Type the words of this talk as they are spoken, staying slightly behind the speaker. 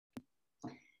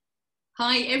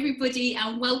Hi everybody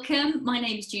and welcome. My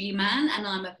name is Julie Mann and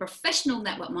I'm a professional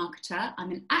network marketer.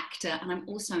 I'm an actor and I'm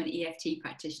also an EFT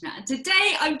practitioner. And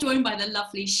today I'm joined by the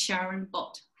lovely Sharon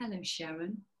Bott. Hello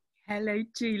Sharon. Hello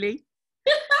Julie.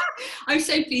 I'm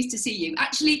so pleased to see you.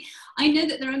 Actually, I know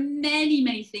that there are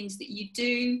many things that you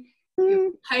do. You're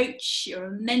a coach, you're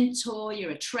a mentor,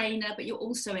 you're a trainer, but you're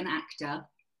also an actor.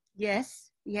 Yes.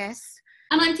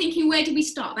 And I'm thinking, where do we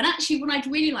start? But actually, what I'd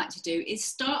really like to do is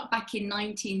start back in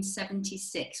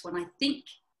 1976, when I think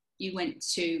you went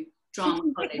to drama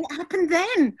college. What happened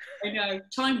then? I know,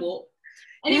 time warp.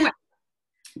 Anyway,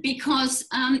 because,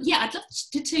 I'd love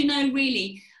to know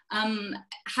really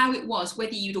how it was,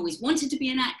 whether you'd always wanted to be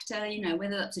an actor, you know,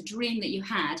 whether that's a dream that you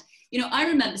had. You know, I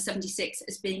remember 76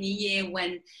 as being a year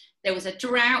when there was a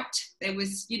drought, there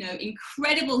was, you know,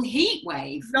 incredible heat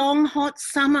wave. Long, hot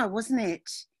summer, wasn't it?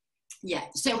 Yeah.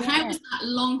 So how was that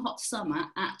long, hot summer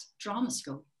at drama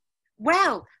school?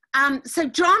 Well, so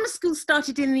drama school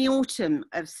started in the autumn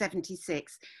of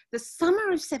 76. The summer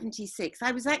of 76,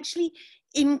 I was actually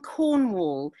in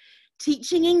Cornwall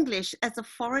teaching English as a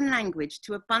foreign language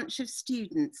to a bunch of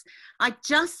students. I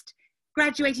just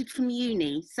graduated from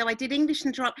uni, so I did English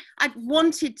and drama. I'd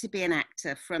wanted to be an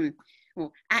actor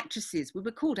actresses. We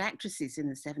were called actresses in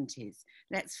the 70s.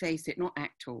 Let's face it, not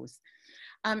actors.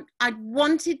 I'd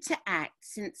wanted to act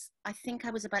since I think I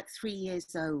was about 3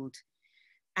 years old.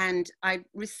 And I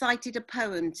recited a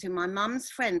poem to my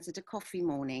mum's friends at a coffee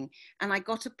morning and I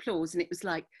got applause and it was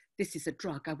like, this is a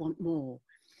drug, I want more,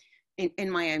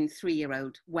 in my own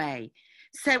 3-year-old way.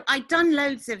 So I'd done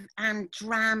loads of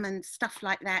dram and stuff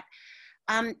like that.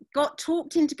 Got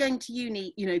talked into going to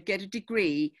uni, you know, get a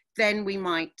degree, then we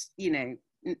might, you know,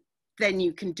 then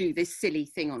you can do this silly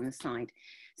thing on the side.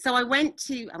 So I went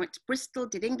to Bristol,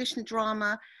 did English and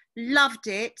drama, loved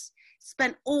it,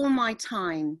 spent all my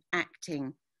time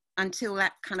acting until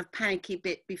that kind of panicky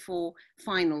bit before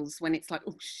finals when it's like,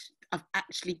 oh, I've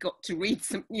actually got to read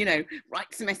some, you know,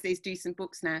 write some essays, do some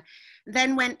books now.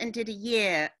 Then went and did a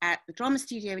year at the drama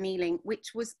studio in Ealing,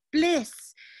 which was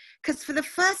bliss. Because for the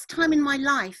first time in my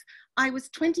life, I was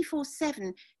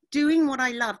 24/7 doing what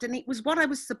I loved. And it was what I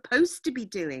was supposed to be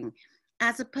doing,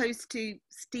 as opposed to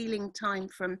stealing time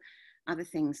from other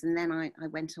things. And then I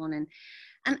went on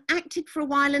and acted for a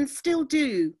while and still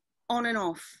do, on and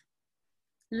off.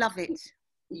 Love it.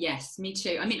 Yes, me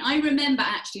too. I mean, I remember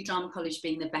actually drama college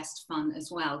being the best fun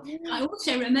as well. Yeah. I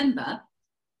also remember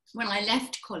when I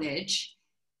left college,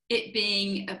 it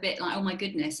being a bit like, oh my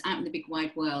goodness, out in the big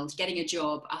wide world, getting a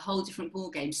job, a whole different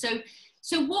ballgame.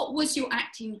 So what was your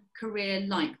acting career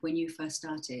like when you first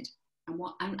started?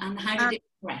 And how did it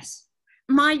progress?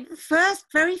 My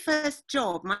very first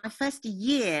job, my first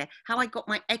year, how I got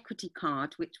my equity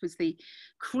card, which was the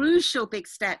crucial big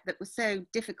step that was so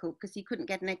difficult because you couldn't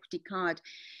get an equity card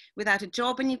without a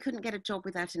job and you couldn't get a job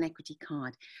without an equity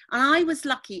card. And I was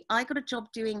lucky, I got a job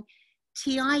doing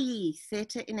TIE,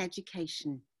 Theatre in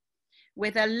Education,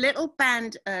 with a little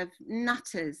band of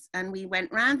nutters. And we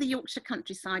went round the Yorkshire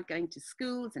countryside going to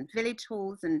schools and village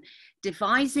halls and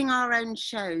devising our own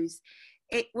shows.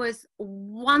 It was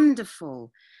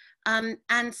wonderful and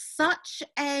such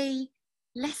a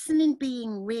lesson in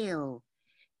being real,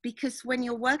 because when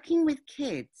you're working with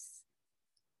kids,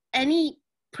 any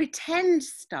pretend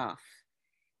stuff,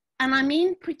 and I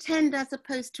mean pretend as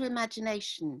opposed to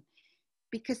imagination,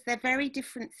 because they're very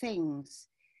different things.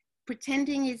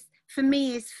 Pretending is, for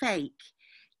me, is fake.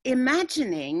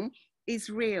 Imagining is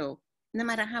real, no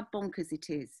matter how bonkers it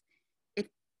is,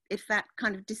 if that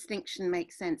kind of distinction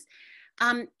makes sense.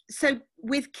 So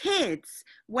with kids,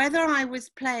 whether I was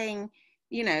playing,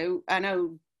 you know, an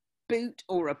old boot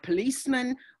or a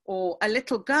policeman or a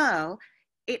little girl,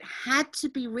 it had to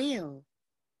be real.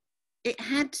 It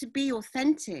had to be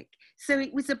authentic. So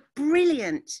it was a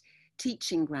brilliant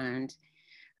teaching ground.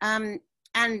 And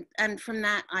from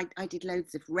that, I did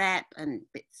loads of rep and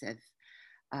bits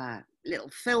of little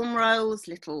film roles,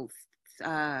 little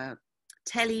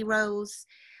telly roles.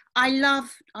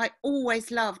 I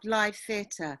always loved live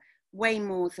theatre way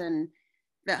more than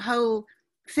the whole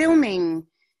filming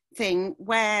thing,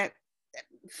 where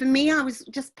for me, I was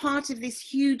just part of this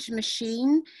huge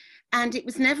machine and it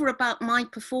was never about my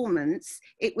performance.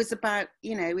 It was about,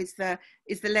 you know, is the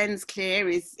lens clear?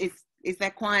 Is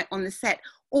there quiet on the set?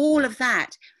 All of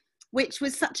that, which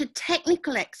was such a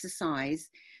technical exercise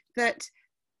that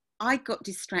I got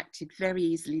distracted, very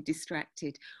easily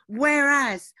distracted.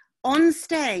 Whereas on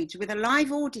stage with a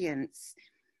live audience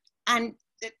and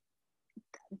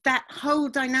that whole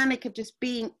dynamic of just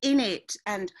being in it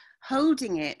and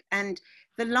holding it and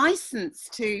the license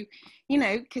to, you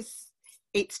know, because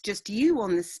it's just you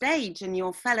on the stage and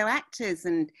your fellow actors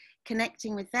and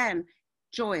connecting with them,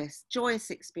 joyous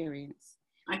experience.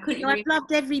 I couldn't So agree. I've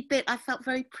loved every bit. I felt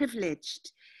very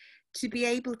privileged to be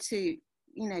able to,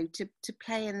 to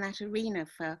play in that arena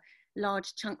for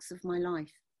large chunks of my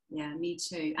life. Yeah, me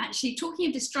too. Actually, talking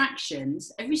of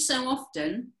distractions, every so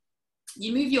often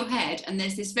you move your head and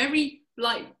there's this very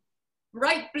like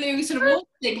bright blue sort of orb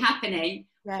thing happening,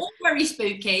 all very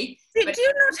spooky. Do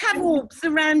you not have orbs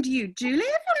around you, Julie? Have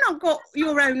you not got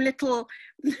your own little...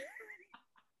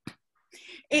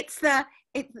 It's the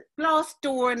glass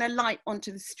door and a light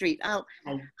onto the street. I'll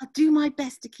do my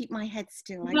best to keep my head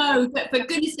still. No, but for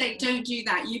goodness sake, don't do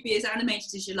that. You be as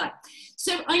animated as you like.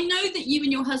 So I know that you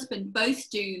and your husband both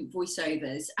do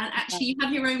voiceovers, and actually you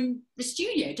have your own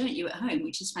studio, don't you, at home,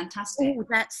 which is fantastic. Oh,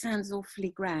 that sounds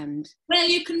awfully grand. Well,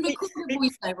 you can record a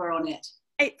voiceover on it.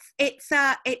 It's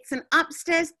an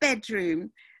upstairs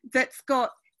bedroom that's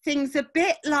got things a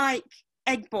bit like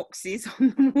egg boxes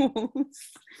on the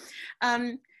walls.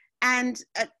 And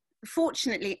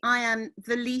fortunately, I am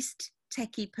the least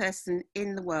techie person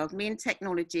in the world. Me and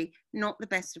technology, not the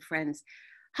best of friends.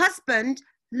 Husband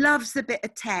loves a bit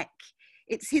of tech.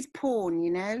 It's his porn,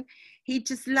 you know. He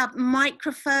just loves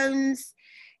microphones,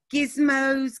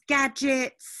 gizmos,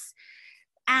 gadgets,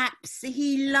 apps.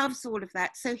 He loves all of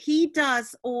that. So he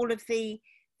does all of the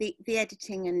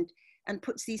editing and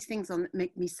puts these things on that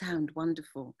make me sound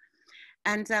wonderful.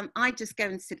 And I just go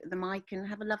and sit at the mic and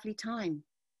have a lovely time.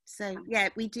 So yeah,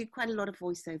 we do quite a lot of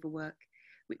voiceover work.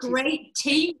 Great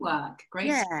teamwork. Great.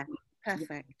 Yeah,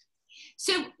 perfect.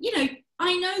 So,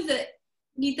 I know that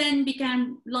you then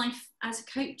began life as a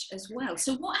coach as well.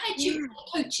 So what had you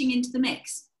coaching into the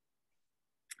mix?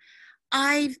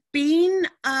 I've been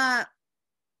a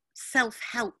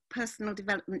self-help, personal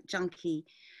development junkie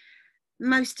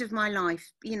most of my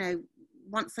life.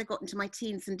 Once I got into my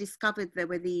teens and discovered there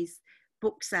were these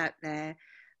books out there,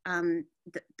 and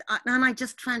I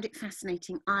just found it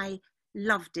fascinating. I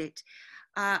loved it.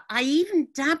 I even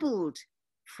dabbled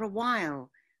for a while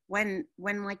when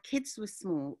my kids were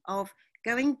small of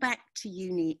going back to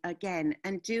uni again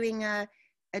and doing a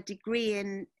degree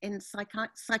in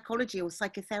psychology or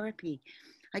psychotherapy.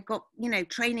 I got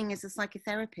training as a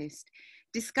psychotherapist,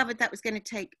 discovered that was going to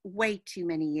take way too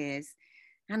many years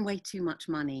and way too much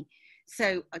money,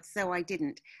 so I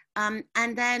didn't.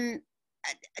 And then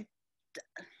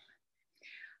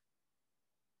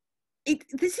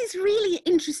this is really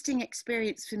interesting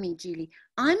experience for me, Julie.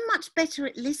 I'm much better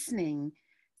at listening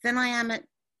than I am at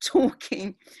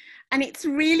talking. And it's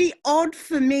really odd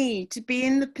for me to be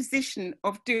in the position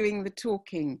of doing the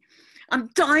talking. I'm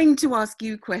dying to ask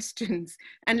you questions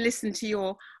and listen to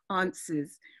your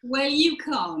answers. Well, you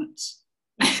can't.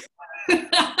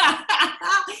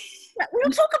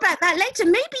 We'll talk about that later.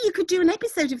 Maybe you could do an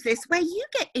episode of this where you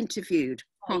get interviewed.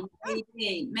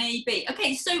 Maybe.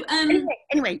 Okay, so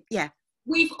anyway, yeah.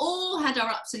 We've all had our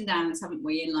ups and downs, haven't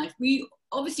we, in life? We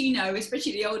obviously know,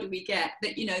 especially the older we get,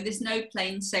 that there's no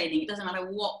plain sailing. It doesn't matter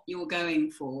what you're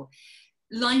going for.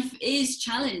 Life is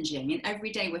challenging, and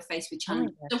every day we're faced with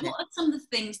challenges. So what are some of the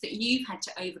things that you've had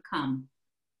to overcome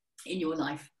in your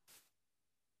life?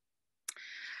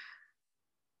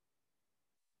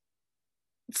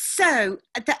 So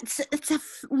it's a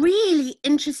really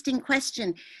interesting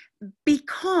question,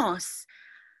 because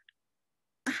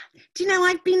do you know,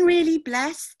 I've been really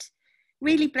blessed.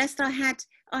 I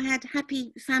had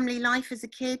happy family life as a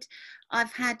kid.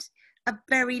 I've had a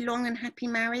very long and happy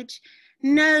marriage.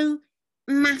 No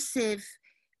massive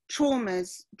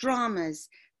traumas, dramas,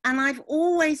 and I've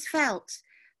always felt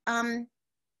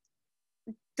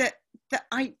that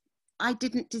I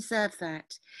didn't deserve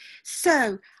that.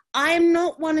 So I am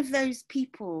not one of those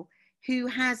people who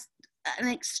has an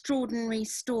extraordinary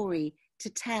story to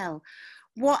tell.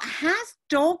 What has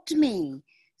dogged me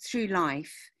through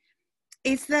life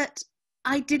is that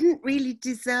I didn't really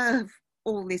deserve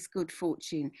all this good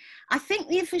fortune. I think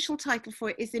the official title for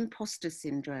it is imposter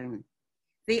syndrome.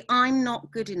 The I'm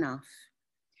not good enough.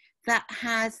 That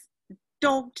has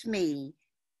dogged me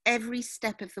every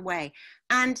step of the way.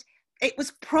 And it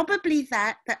was probably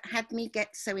that had me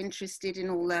get so interested in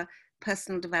all the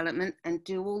personal development and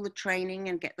do all the training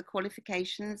and get the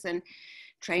qualifications and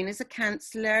train as a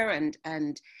counsellor,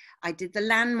 and I did the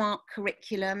landmark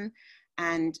curriculum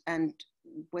and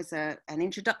was an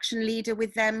introduction leader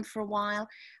with them for a while.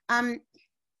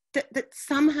 That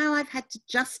somehow I've had to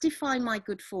justify my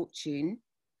good fortune,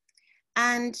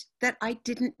 and that I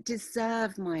didn't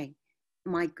deserve my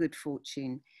good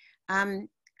fortune, and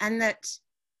that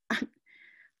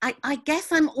I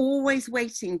guess I'm always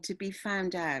waiting to be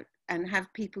found out and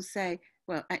have people say,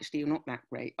 well, actually, you're not that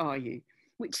great, are you?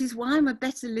 which is why I'm a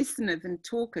better listener than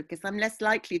talker, because I'm less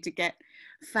likely to get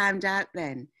found out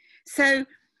then. So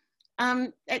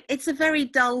it's a very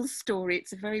dull story.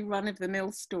 It's a very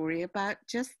run-of-the-mill story about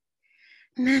just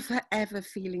never ever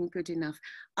feeling good enough.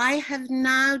 I have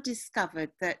now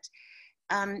discovered that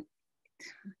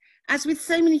as with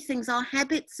so many things, our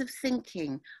habits of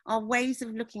thinking, our ways of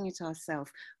looking at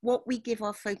ourselves, what we give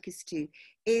our focus to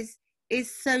is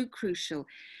so crucial.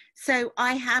 So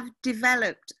I have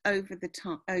developed over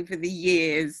the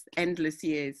years, endless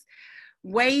years,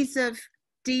 ways of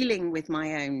dealing with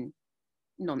my own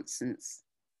nonsense.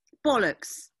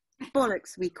 Bollocks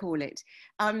we call it.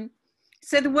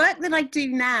 So the work that I do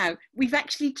now, we've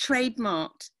actually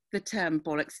trademarked the term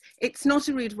bollocks. It's not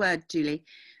a rude word, Julie.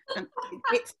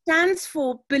 It stands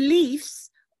for beliefs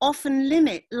often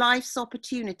limit life's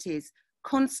opportunities,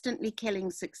 constantly killing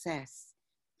success.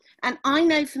 And I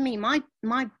know for me, my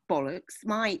bollocks,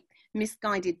 my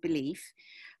misguided belief,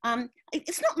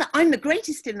 it's not that I'm the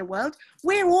greatest in the world.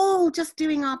 We're all just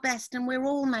doing our best and we're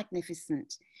all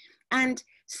magnificent. And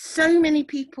so many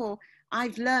people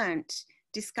I've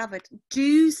discovered,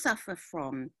 do suffer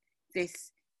from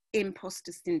this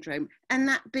imposter syndrome. And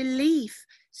that belief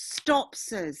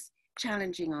stops us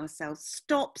challenging ourselves,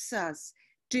 stops us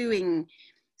doing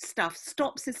stuff,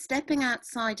 stops us stepping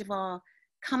outside of our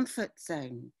comfort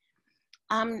zone.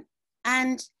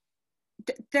 And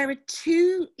there are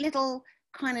two little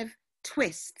kind of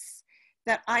twists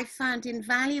that I found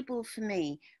invaluable for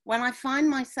me when I find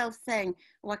myself saying,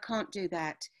 oh, I can't do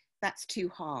that, that's too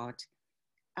hard,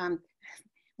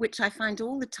 which I find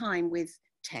all the time with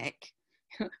tech.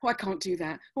 Oh, I can't do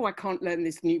that. Oh, I can't learn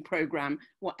this new program,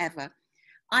 whatever.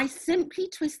 I simply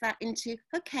twist that into,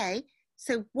 okay,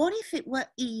 so what if it were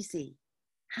easy?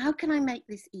 How can I make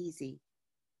this easy?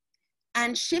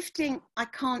 And shifting, I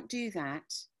can't do that.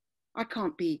 I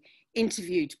can't be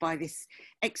interviewed by this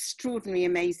extraordinary,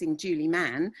 amazing Julie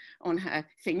Mann on her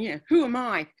thing, you know, who am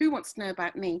I? Who wants to know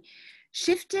about me?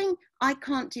 Shifting, I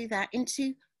can't do that,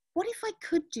 into, what if I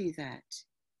could do that?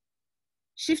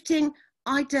 Shifting,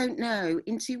 I don't know,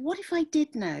 into, what if I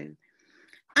did know?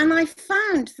 And I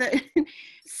found that,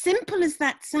 simple as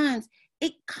that sounds,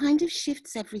 it kind of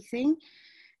shifts everything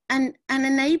and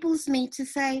enables me to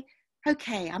say,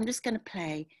 okay, I'm just going to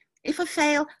play. If I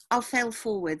fail, I'll fail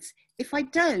forwards. If I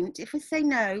don't, if I say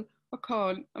no, I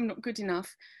can't, I'm not good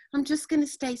enough, I'm just going to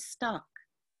stay stuck.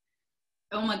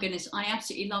 Oh my goodness, I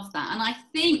absolutely love that. And I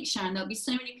think, Sharon, there'll be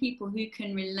so many people who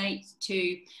can relate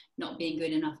to not being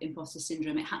good enough, imposter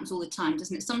syndrome. It happens all the time,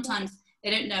 doesn't it? Sometimes they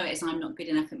don't know it as I'm not good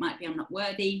enough. It might be I'm not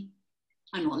worthy,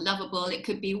 I'm not lovable. It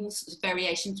could be all sorts of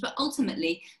variations, but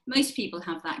ultimately most people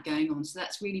have that going on. So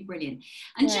that's really brilliant.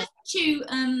 And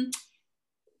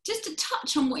just to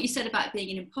touch on what you said about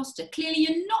being an imposter, clearly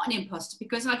you're not an imposter,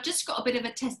 because I've just got a bit of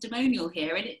a testimonial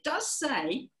here, and it does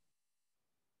say,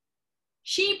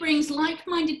 she brings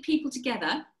like-minded people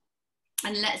together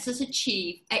and lets us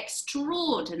achieve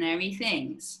extraordinary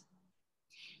things.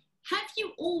 Have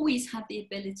you always had the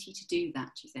ability to do that,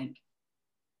 do you think?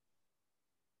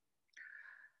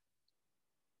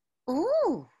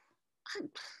 Oh,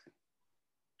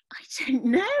 I don't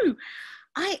know.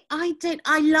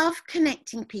 I love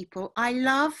connecting people. I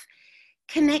love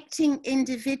connecting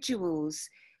individuals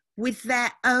with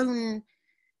their own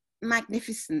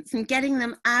magnificence and getting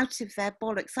them out of their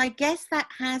bollocks. I guess that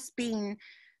has been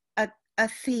a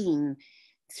theme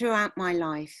throughout my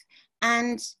life,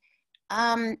 and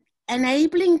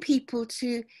enabling people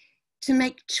to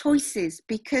make choices,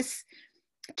 because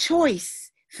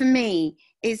choice for me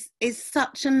is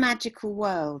such a magical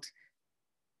world.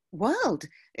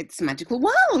 It's a magical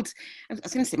world. I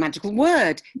was going to say magical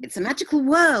word. It's a magical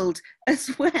world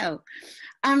as well.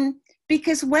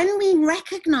 Because when we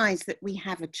recognize that we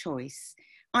have a choice,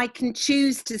 I can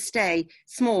choose to stay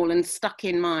small and stuck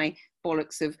in my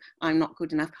bollocks of I'm not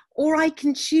good enough, or I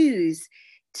can choose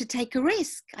to take a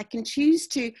risk. I can choose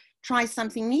to try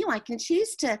something new. I can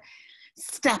choose to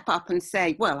step up and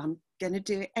say, well, I'm going to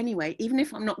do it anyway, even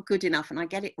if I'm not good enough and I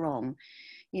get it wrong.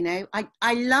 You know, I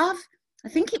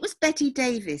think it was Betty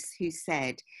Davis who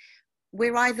said,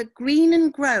 we're either green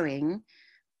and growing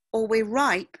or we're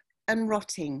ripe and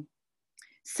rotting.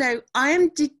 So I am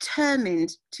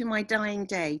determined to my dying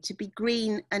day to be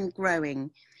green and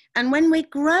growing. And when we're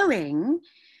growing,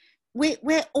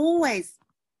 we're always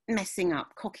messing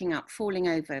up, cocking up, falling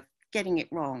over, getting it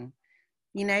wrong.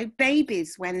 You know,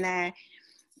 babies, when they're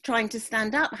trying to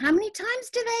stand up, how many times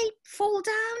do they fall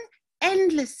down?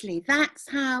 Endlessly. That's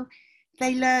how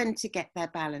they learn to get their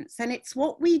balance. And it's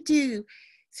what we do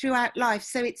throughout life.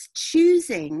 So it's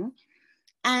choosing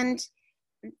and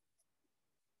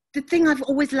the thing I've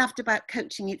always loved about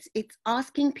coaching, it's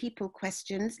asking people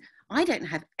questions. I don't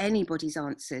have anybody's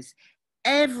answers.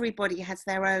 Everybody has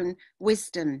their own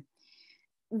wisdom.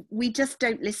 We just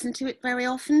don't listen to it very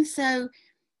often. So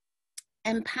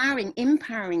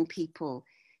empowering people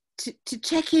to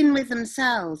check in with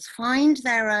themselves, find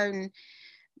their own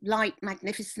light,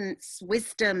 magnificence,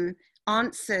 wisdom,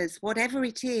 answers, whatever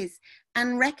it is,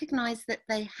 and recognize that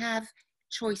they have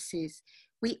choices.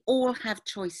 We all have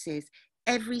choices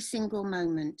every single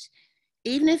moment,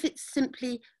 even if it's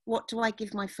simply, what do I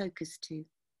give my focus to?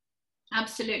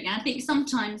 Absolutely. I think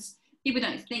sometimes people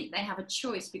don't think they have a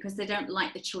choice because they don't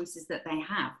like the choices that they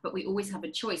have, but we always have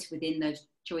a choice within those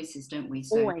choices, don't we?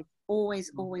 So,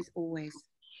 Always.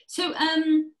 So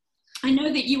I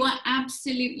know that you are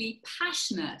absolutely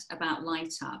passionate about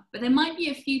Light Up, but there might be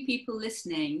a few people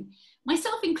listening,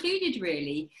 myself included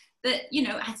really, that, you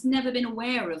know, has never been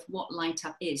aware of what Light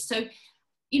Up is. So,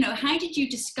 you know, how did you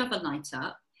discover Light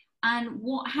Up, and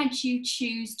what had you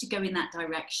choose to go in that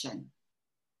direction?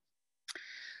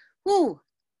 Oh,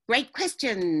 great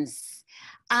questions.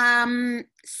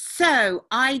 So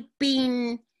I'd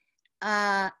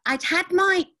had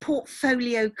my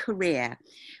portfolio career,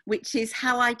 which is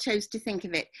how I chose to think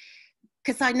of it,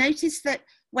 because I noticed that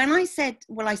when I said,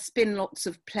 well, I spin lots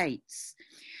of plates,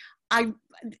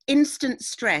 instant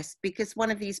stress, because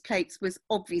one of these plates was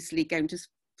obviously going to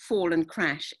fall and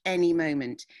crash any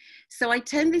moment. So I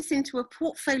turned this into a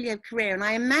portfolio career, and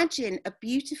I imagine a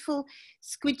beautiful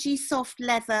squidgy soft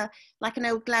leather, like an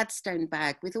old Gladstone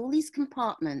bag with all these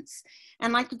compartments,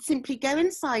 and I could simply go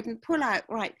inside and pull out,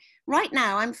 right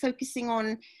now I'm focusing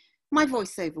on my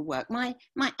voiceover work, my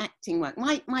acting work,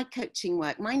 my coaching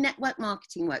work, my network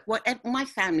marketing work, whatever, my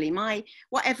family, my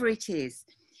whatever it is.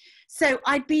 So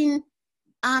I'd been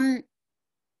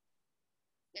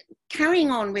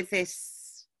carrying on with this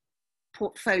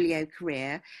portfolio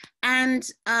career and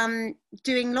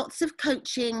doing lots of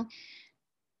coaching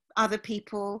other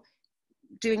people,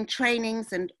 doing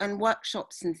trainings and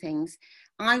workshops and things.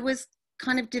 I was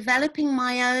kind of developing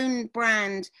my own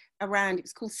brand around,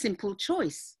 it's called Simple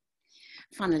Choice,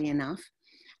 funnily enough.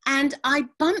 And I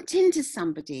bumped into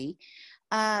somebody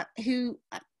who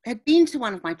had been to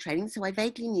one of my trainings, so I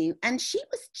vaguely knew, and she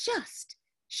was just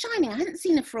shining. I hadn't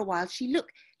seen her for a while. She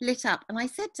looked lit up, and I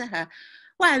said to her,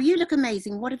 wow, you look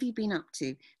amazing. What have you been up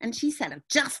to? And she said, I've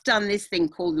just done this thing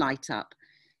called Light Up.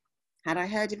 Had I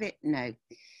heard of it? No.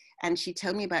 And she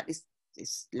told me about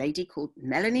this lady called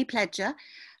Melanie Pledger.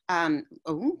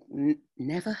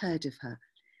 Never heard of her.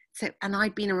 So, and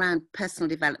I'd been around personal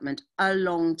development a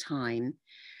long time.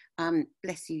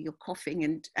 Bless you, you're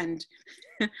coughing. And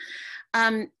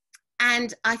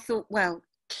I thought, well,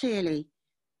 clearly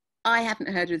I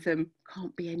haven't heard of them.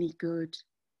 Can't be any good.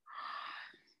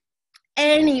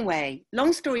 Anyway,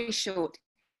 long story short,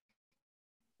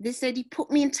 this lady put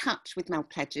me in touch with Mel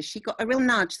Pledger. She got a real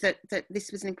nudge that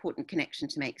this was an important connection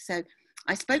to make. So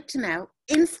I spoke to Mel,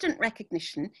 instant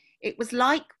recognition. It was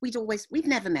like we've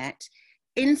never met.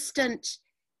 Instant,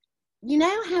 you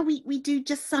know how we do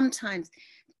just sometimes,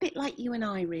 a bit like you and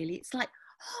I really. It's like,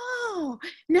 oh,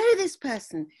 know this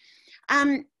person.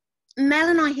 Mel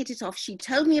and I hit it off. She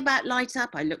told me about Light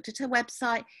Up. I looked at her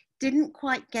website, didn't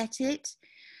quite get it.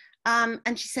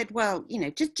 And she said, well, you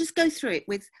know, just go through it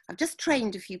I've just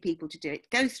trained a few people to do it.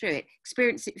 Go through it,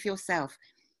 experience it for yourself.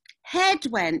 Head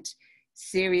went,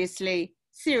 seriously,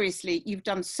 you've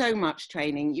done so much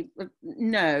training.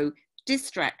 No,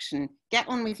 distraction, get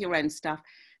on with your own stuff.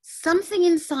 Something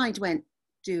inside went,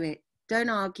 do it. Don't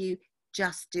argue,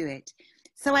 just do it.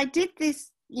 So I did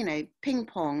this, you know, ping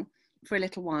pong for a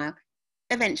little while.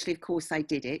 Eventually, of course, I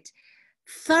did it.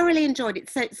 Thoroughly enjoyed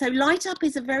it. So Light Up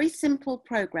is a very simple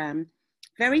program,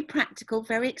 very practical,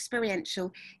 very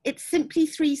experiential. It's simply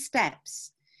 3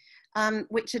 steps,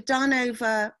 which are done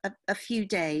over a few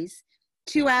days,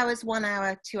 2 hours, 1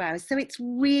 hour, 2 hours. So it's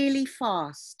really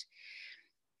fast.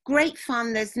 Great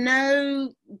fun. There's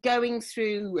no going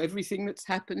through everything that's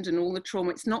happened and all the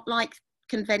trauma. It's not like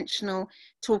conventional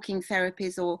talking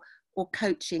therapies or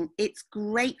coaching. It's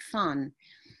great fun.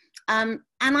 And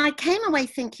I came away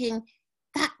thinking,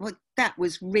 that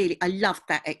was really, I loved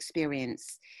that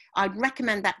experience. I'd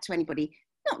recommend that to anybody.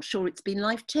 Not sure it's been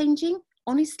life-changing,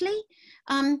 honestly.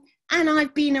 And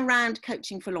I've been around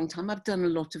coaching for a long time. I've done a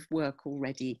lot of work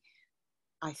already,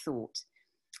 I thought.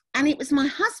 And it was my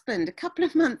husband, a couple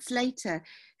of months later,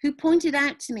 who pointed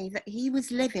out to me that he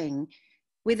was living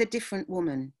with a different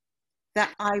woman.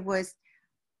 That I was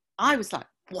like,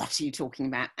 what are you talking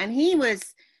about? And he was,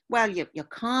 well, you're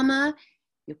calmer,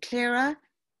 you're clearer,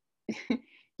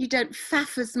 you don't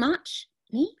faff as much.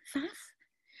 Me? Faff?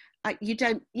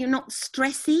 You're not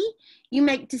stressy. You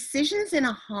make decisions in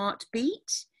a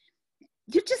heartbeat.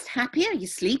 You're just happier. You're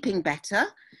sleeping better. And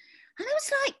I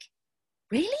was like,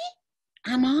 really?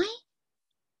 Am I?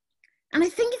 And I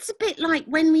think it's a bit like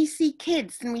when we see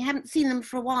kids and we haven't seen them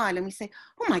for a while and we say,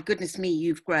 oh my goodness me,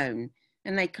 you've grown.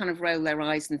 And they kind of roll their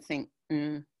eyes and think,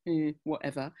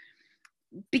 whatever,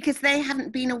 because they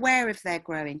haven't been aware of their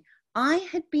growing. I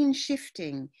had been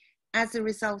shifting as a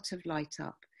result of Light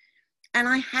Up, and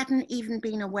I hadn't even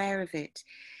been aware of it.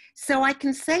 So I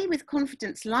can say with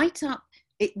confidence, Light Up,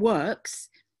 it works,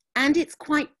 and it's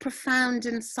quite profound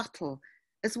and subtle.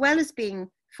 As well as being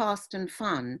fast and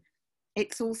fun,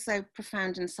 it's also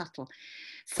profound and subtle.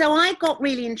 So I got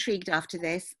really intrigued after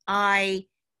this. I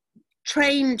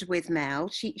trained with Mel.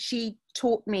 She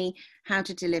taught me how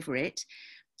to deliver it.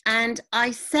 And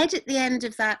I said at the end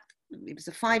of that, it was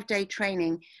a 5-day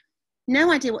training,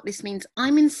 no idea what this means.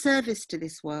 I'm in service to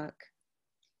this work.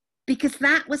 Because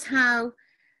that was how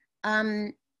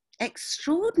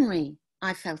extraordinary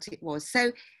I felt it was.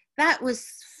 So that was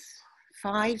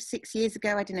 5-6 years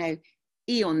ago, I don't know,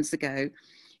 eons ago,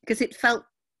 because it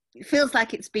feels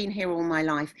like it's been here all my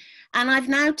life. And I've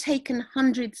now taken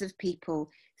hundreds of people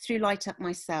through Light Up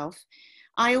myself.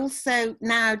 I also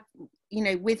now,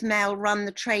 with Mel, run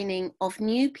the training of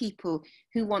new people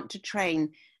who want to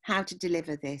train how to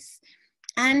deliver this.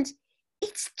 And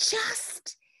it's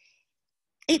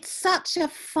such a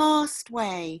fast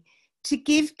way to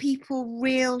give people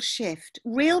real shift,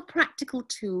 real practical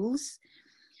tools.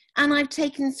 And I've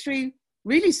taken through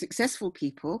really successful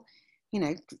people,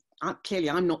 clearly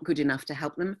I'm not good enough to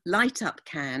help them. Light Up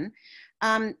can.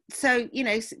 So,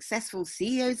 successful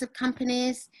CEOs of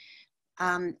companies,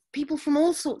 people from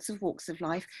all sorts of walks of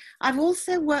life. I've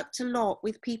also worked a lot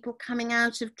with people coming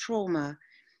out of trauma,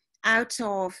 out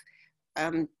of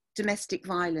domestic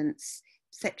violence,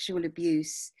 sexual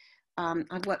abuse.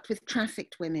 I've worked with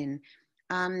trafficked women,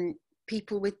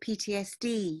 people with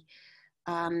PTSD,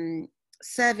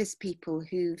 service people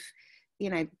who've,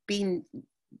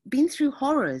 been through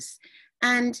horrors.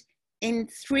 And in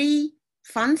 3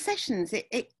 fun sessions,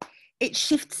 it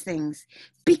shifts things,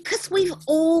 because we've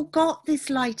all got this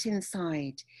light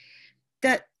inside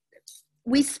that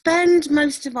we spend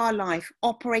most of our life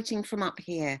operating from up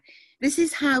here. This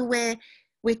is how we're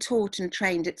taught and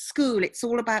trained at school. It's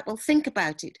all about, well, think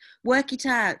about it, work it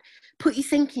out, put your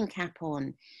thinking cap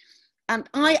on.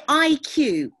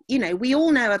 IQ, we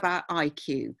all know about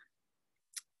IQ.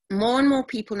 More and more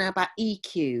people know about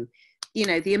EQ,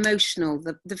 the emotional,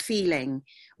 the feeling,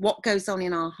 what goes on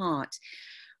in our heart.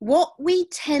 What we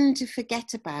tend to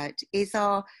forget about is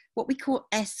what we call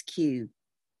SQ,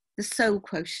 the soul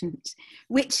quotient,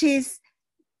 which is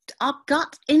our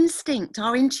gut instinct,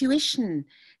 our intuition,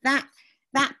 that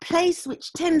place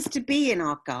which tends to be in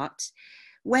our gut,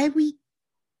 where we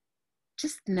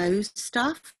just know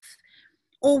stuff,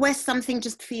 or where something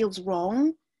just feels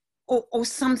wrong, or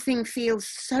something feels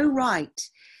so right.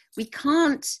 We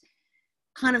can't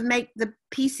kind of make the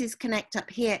pieces connect up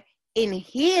here. In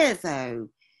here, though,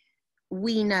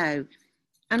 we know.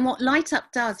 And what Light Up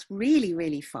does really,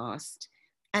 really fast,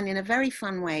 and in a very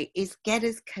fun way, is get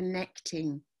us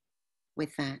connecting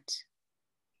with that.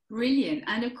 Brilliant.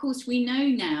 And of course, we know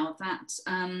now that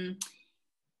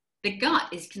the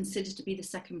gut is considered to be the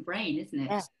second brain, isn't it?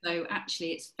 Yeah. So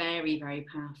actually, it's very, very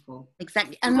powerful.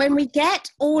 Exactly. And when we get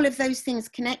all of those things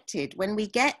connected, when we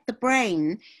get the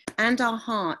brain and our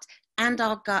heart and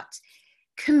our gut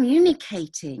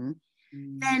communicating,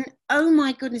 then, oh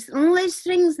my goodness, all those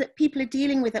things that people are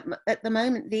dealing with at the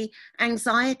moment, the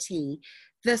anxiety,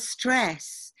 the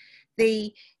stress,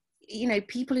 the,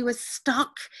 people who are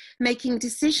stuck making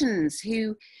decisions,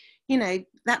 who,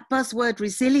 that buzzword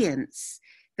resilience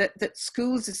that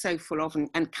schools are so full of,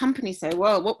 and companies say,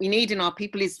 well, what we need in our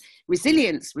people is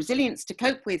resilience to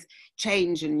cope with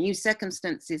change and new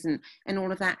circumstances and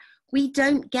all of that. We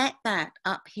don't get that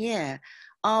up here.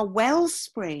 Our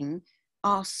wellspring,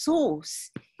 our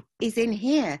source is in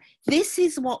here. This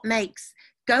is what makes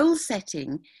goal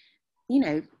setting,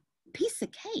 piece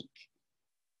of cake.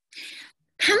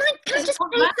 Can I just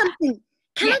play something?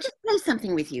 I just play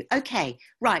something with you? Okay,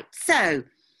 right. So,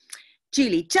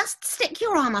 Julie, just stick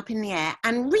your arm up in the air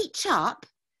and reach up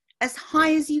as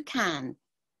high as you can.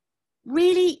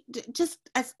 Really, just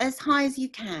as high as you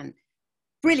can.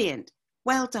 Brilliant.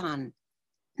 Well done.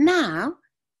 Now,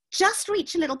 just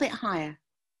reach a little bit higher.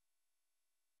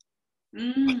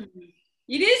 It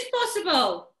is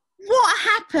possible. What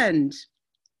happened?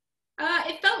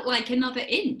 It felt like another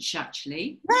inch,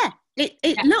 actually. Yeah,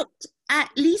 it looked at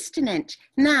least an inch.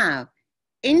 Now,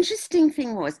 interesting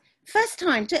thing was, first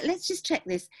time, let's just check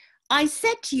this. I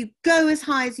said to you, go as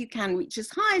high as you can, reach as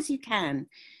high as you can.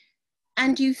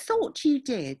 And you thought you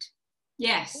did.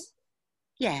 Yes.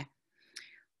 Yeah.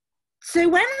 So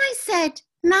when I said,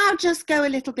 now just go a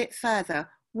little bit further,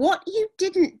 what you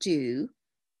didn't do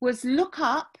was look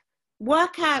up,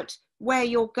 work out where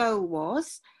your goal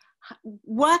was,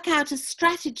 work out a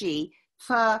strategy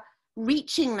for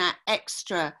reaching that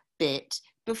extra bit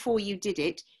before you did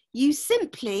it. You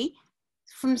simply,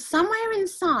 from somewhere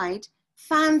inside,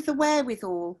 found the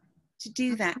wherewithal to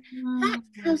do that. That's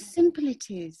how simple it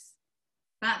is.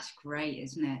 That's great,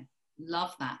 isn't it?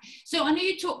 Love that. So I know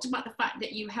you talked about the fact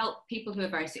that you help people who are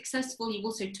very successful. You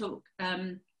also talked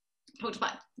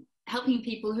about helping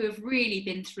people who have really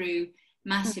been through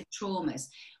massive traumas.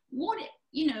 What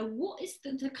is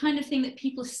the kind of thing that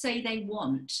people say they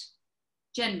want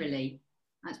generally?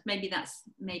 Maybe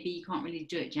you can't really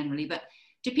do it generally, but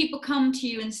do people come to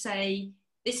you and say,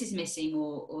 this is missing,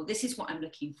 or this is what I'm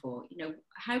looking for? You know,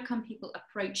 how come people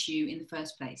approach you in the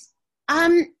first place?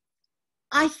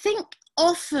 I think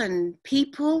often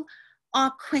people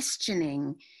are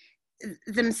questioning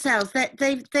themselves, that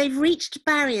they've reached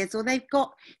barriers, or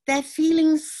they're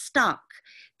feeling stuck.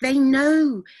 They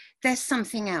know there's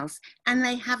something else and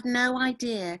they have no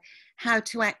idea how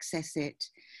to access it.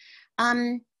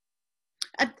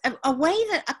 A way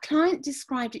that a client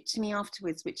described it to me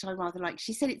afterwards, which I rather like,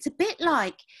 she said it's a bit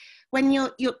like when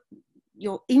you're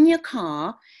in your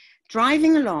car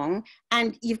driving along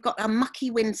and you've got a mucky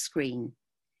windscreen.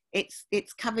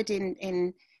 It's covered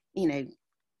in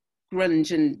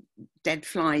grunge and dead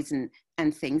flies and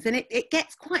things, and it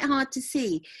gets quite hard to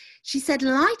see. She said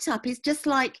light up is just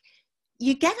like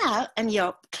you get out and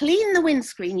you clean the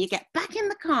windscreen, you get back in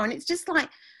the car, and it's just like,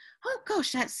 oh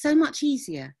gosh, that's so much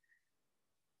easier.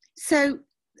 So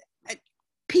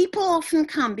people often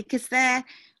come because their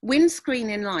windscreen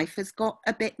in life has got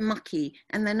a bit mucky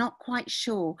and they're not quite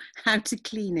sure how to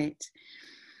clean it.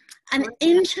 And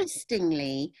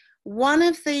interestingly, one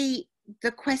of the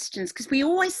questions, because we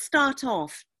always start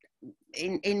off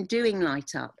in doing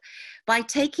Light Up by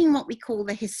taking what we call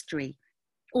the history,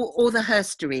 or the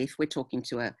herstory if we're talking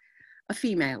to a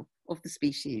female of the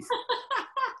species.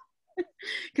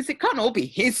 Because it can't all be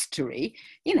history,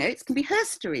 it can be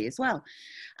herstory as well.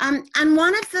 And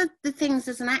one of the things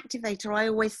as an activator I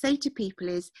always say to people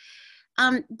is,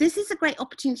 this is a great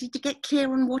opportunity to get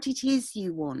clear on what it is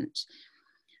you want.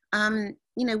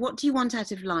 What do you want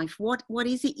out of life? What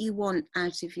is it you want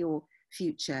out of your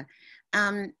future?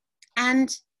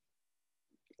 And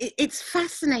it's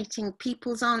fascinating,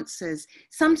 people's answers.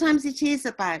 Sometimes it is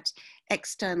about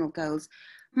external goals.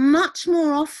 Much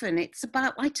more often it's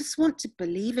about, I just want to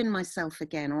believe in myself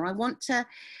again, or I want to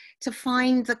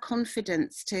find the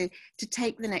confidence to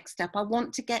take the next step. I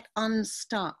want to get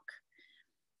unstuck.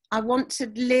 I want to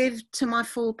live to my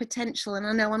full potential, and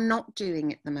I know I'm not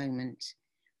doing at the moment.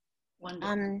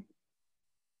 Wonderful.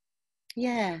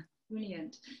 Yeah.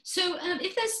 Brilliant. So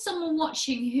if there's someone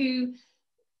watching who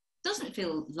doesn't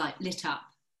feel like lit up,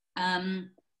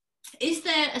 is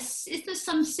there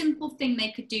some simple thing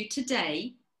they could do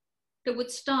today that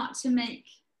would start to make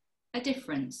a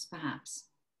difference, perhaps?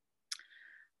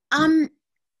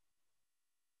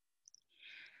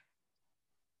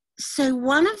 So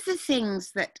one of the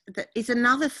things that is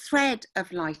another thread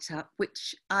of Light Up,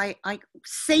 which I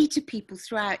say to people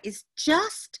throughout, is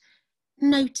just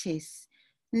notice.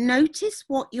 Notice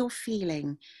what you're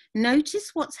feeling. Notice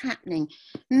what's happening.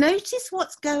 Notice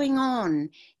what's going on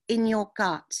in your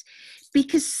gut.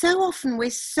 Because so often we're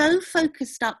so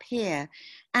focused up here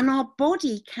and our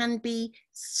body can be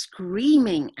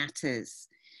screaming at us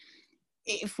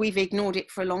if we've ignored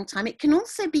it for a long time. It can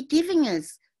also be giving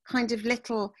us kind of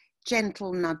little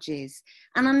gentle nudges.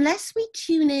 And unless we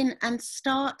tune in and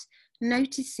start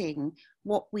noticing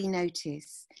what we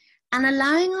notice and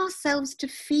allowing ourselves to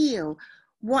feel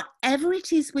whatever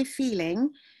it is we're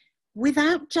feeling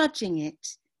without judging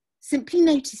it, simply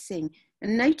noticing,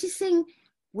 and noticing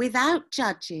without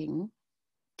judging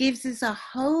gives us a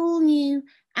whole new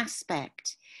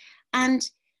aspect. And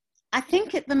I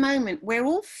think at the moment we're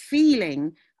all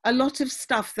feeling a lot of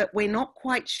stuff that we're not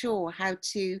quite sure how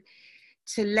to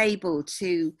label,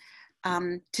 to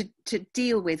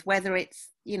deal with, whether it's,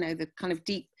 the kind of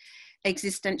deep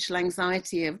existential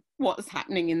anxiety of what's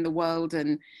happening in the world,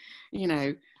 and,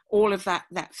 all of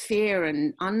that fear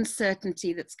and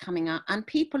uncertainty that's coming up. And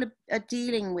people are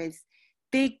dealing with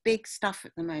big stuff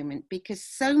at the moment, because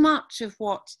so much of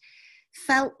what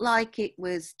felt like it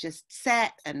was just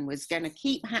set and was going to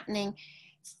keep happening,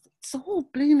 it's all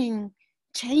blooming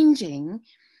changing.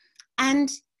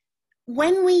 And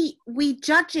when we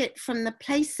judge it from the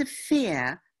place of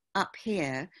fear up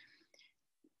here,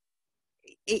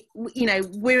 you know,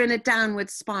 we're in a downward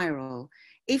spiral.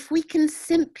 If we can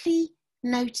simply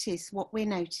notice what we're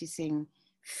noticing,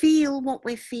 feel what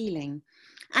we're feeling,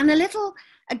 and a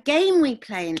game we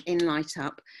play in Light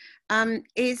Up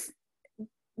is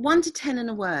 1 to 10 in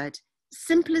a word.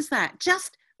 Simple as that.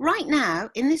 Just right now,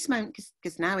 in this moment,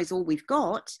 because now is all we've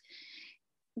got,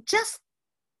 just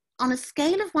on a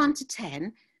scale of 1 to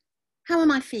 10, how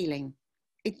am I feeling?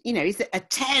 You know, is it a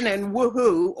 10 and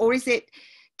woohoo, or is it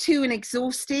 2 and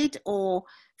exhausted, or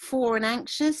 4 and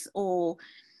anxious, or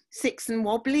 6 and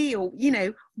wobbly, or, you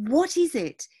know, what is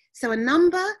it? So a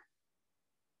number,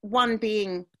 1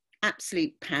 being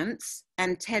absolute pants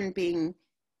and 10 being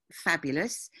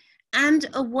fabulous, and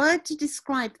a word to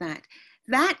describe that.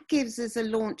 That gives us a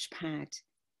launch pad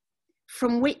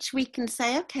from which we can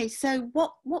say, okay, so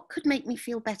what could make me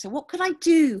feel better? What could I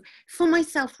do for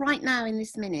myself right now in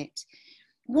this minute?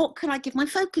 What could I give my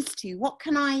focus to? What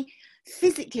can I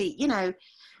physically, you know,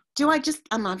 do I just,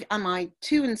 am I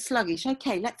too and sluggish?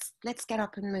 Okay, let's get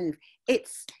up and move.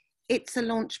 It's a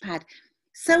launch pad.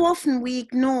 So often we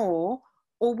ignore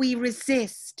or we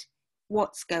resist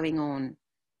what's going on.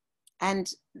 And,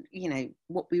 you know,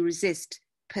 what we resist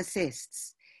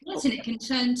persists. Yes, and it can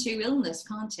turn to illness,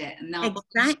 can't it? And now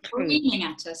screaming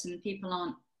at us, and people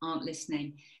aren't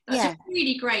listening. That's a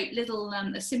really great little,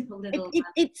 a simple little.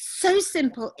 It's so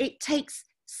simple. It takes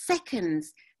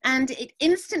seconds, and it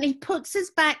instantly puts us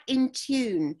back in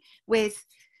tune with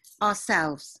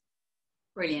ourselves.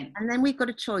 Brilliant. And then we've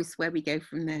got a choice where we go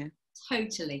from there.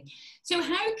 Totally. So,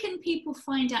 how can people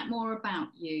find out more about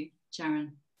you,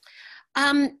 Sharon?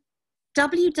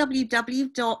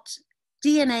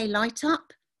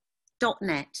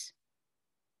 www.dnalightup.net.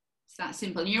 It's that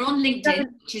simple. And you're on LinkedIn,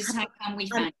 which is how can we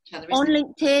find each other? On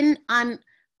LinkedIn, I'm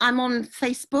on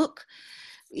Facebook.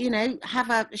 You know, have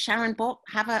a Sharon Bott.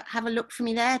 Have a look for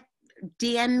me there.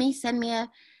 DM me, send me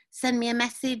a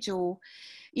message, or,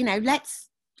 you know, let's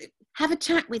have a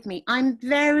chat with me. I'm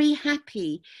very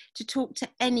happy to talk to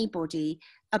anybody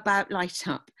about Light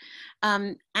Up,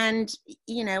 and,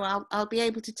 you know, I'll be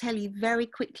able to tell you very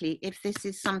quickly if this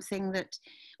is something that,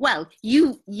 well,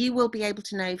 you will be able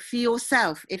to know for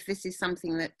yourself if this is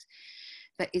something that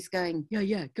is going,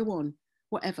 yeah, go on,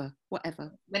 whatever.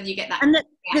 When you get that. And the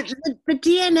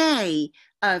DNA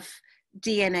of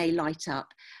DNA Light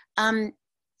Up,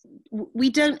 we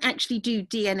don't actually do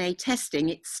DNA testing.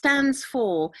 It stands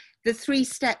for the 3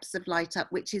 steps of Light Up,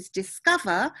 which is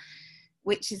discover,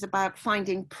 which is about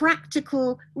finding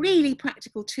really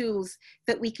practical tools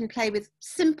that we can play with,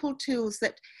 simple tools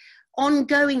that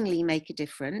ongoingly make a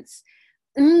difference.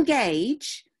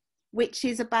 Engage, which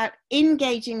is about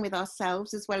engaging with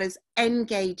ourselves as well as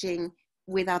engaging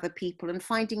with other people and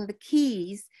finding the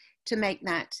keys to make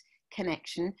that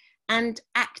connection. And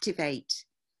activate,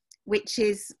 which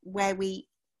is where we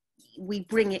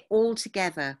bring it all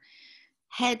together,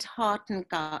 head, heart and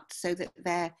gut, so that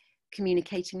they're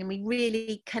communicating and we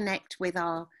really connect with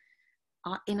our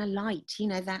inner light, you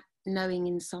know, that knowing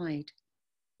inside.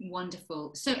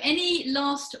 Wonderful. So any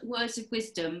last words of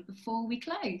wisdom before we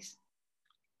close?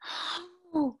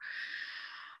 Oh,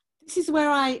 this is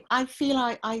where I feel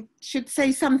I should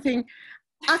say something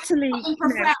utterly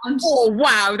profound. You know, oh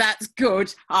wow, that's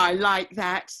good, I like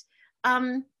that.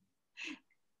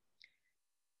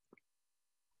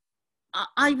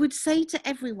 I would say to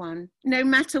everyone, no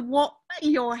matter what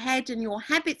your head and your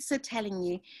habits are telling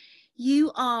you,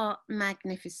 you are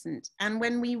magnificent. And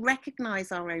when we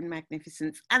recognize our own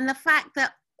magnificence and the fact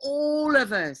that all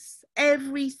of us,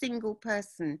 every single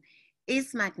person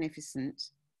is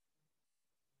magnificent,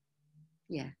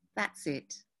 yeah, that's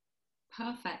it.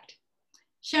 Perfect.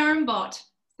 Sharon Bott,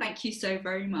 thank you so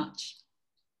very much.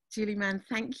 Julie Mann,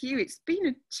 thank you. It's been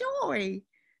a joy.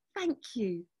 Thank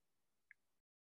you.